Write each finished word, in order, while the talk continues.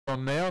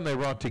on now, and they're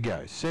right to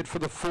go. Set for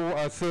the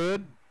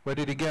third.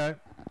 Ready to go.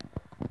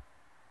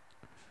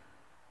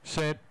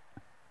 Set.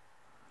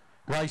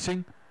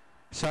 Racing.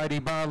 Sadie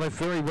Bar left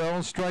very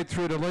well, straight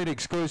through to lead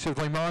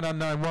exclusively Mine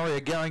Unknown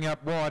Warrior going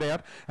up wide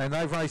out, and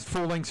they've raced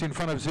 4 lengths in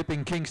front of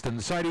Zipping Kingston.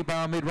 Sadie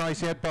Bar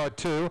mid-race out by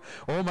 2,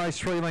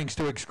 almost 3 lengths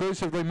to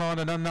exclusively Mine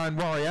and Unknown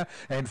Warrior,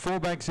 and 4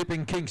 back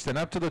Zipping Kingston.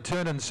 Up to the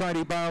turn, and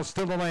Sadie Bar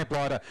still the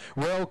lamplighter.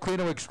 Well clear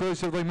to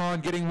exclusively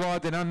Mine, getting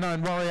wide, then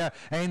Unknown Warrior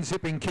and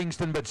Zipping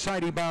Kingston, but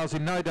Sadie Bar's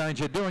in no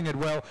danger, doing it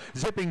well.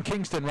 Zipping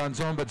Kingston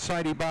runs on, but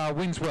Sadie Bar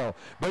wins well.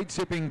 Beat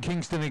Zipping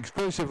Kingston,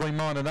 exclusively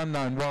Mine and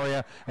Unknown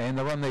Warrior, and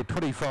the run there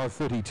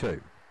 25.32.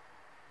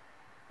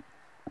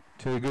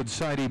 Too good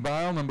Sadie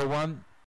Bale, number 1.